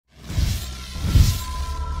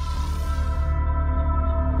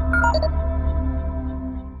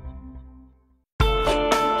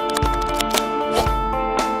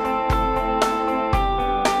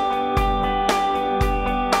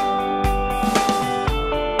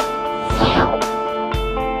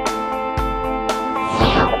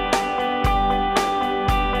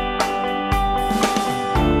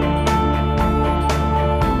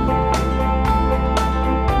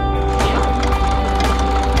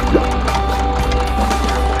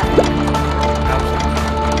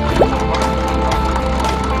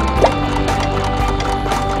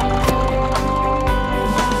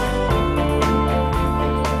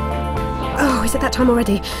time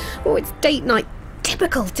already. Oh, it's date night.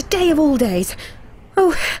 Typical, today of all days.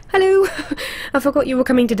 Oh, hello. I forgot you were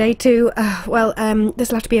coming today too.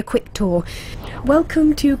 This'll have to be a quick tour.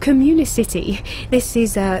 Welcome to Communicity. This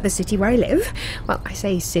is the city where I live. Well, I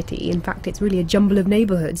say city, in fact it's really a jumble of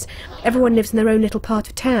neighbourhoods. Everyone lives in their own little part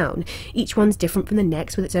of town. Each one's different from the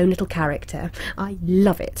next with its own little character. I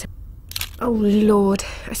love it. Oh Lord,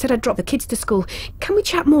 I said I'd drop the kids to school. Can we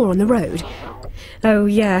chat more on the road? Oh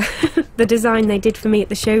yeah, the design they did for me at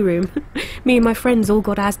the showroom. Me and my friends all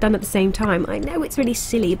got ours done at the same time. I know it's really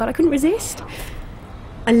silly, but I couldn't resist.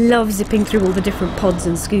 I love zipping through all the different pods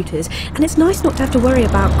and scooters, and it's nice not to have to worry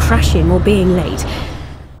about crashing or being late.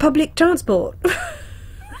 Public transport.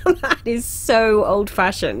 That is so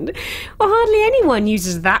old-fashioned. Well, hardly anyone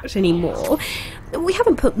uses that anymore. We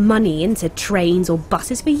haven't put money into trains or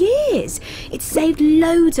buses for years. It's saved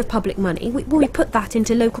loads of public money. We put that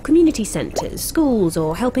into local community centres, schools,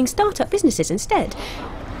 or helping start-up businesses instead.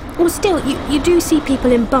 Well, still, you do see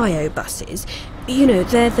people in bio buses. You know,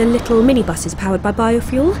 they're the little mini-buses powered by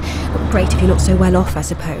biofuel. Great if you're not so well off, I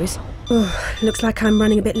suppose. Oh, looks like I'm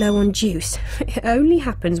running a bit low on juice. It only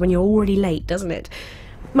happens when you're already late, doesn't it?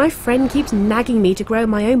 My friend keeps nagging me to grow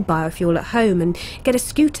my own biofuel at home and get a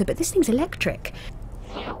scooter, but this thing's electric.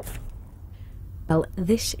 Well,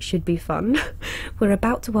 this should be fun. We're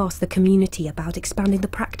about to ask the community about expanding the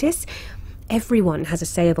practice. Everyone has a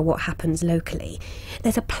say over what happens locally.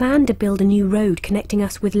 There's a plan to build a new road connecting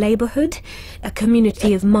us with Labourhood, a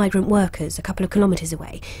community of migrant workers a couple of kilometres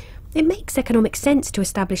away. It makes economic sense to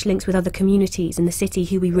establish links with other communities in the city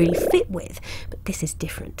who we really fit with, but this is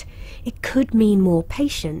different. It could mean more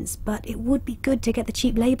patients, but it would be good to get the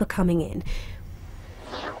cheap labour coming in.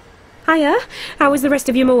 Hiya, how was the rest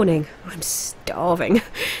of your morning? I'm starving.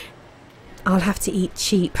 I'll have to eat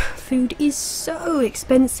cheap. Food is so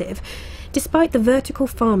expensive. Despite the vertical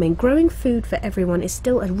farming, growing food for everyone is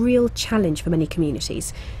still a real challenge for many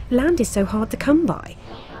communities. Land is so hard to come by.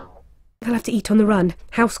 I'll have to eat on the run.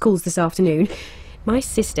 House calls this afternoon. My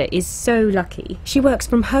sister is so lucky. She works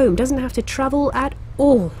from home, doesn't have to travel at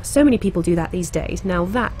all. So many people do that these days. Now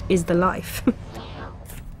that is the life.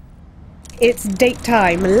 It's date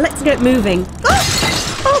time. Let's get moving.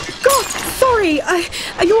 Oh God! Sorry.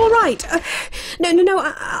 Are you all right? No.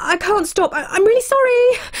 I can't stop. I'm really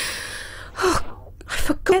sorry. Oh, I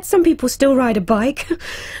forgot some people still ride a bike.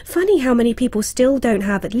 Funny how many people still don't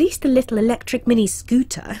have at least a little electric mini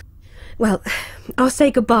scooter. Well, I'll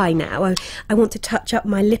say goodbye now. I want to touch up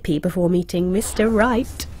my lippy before meeting Mr.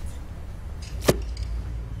 Right.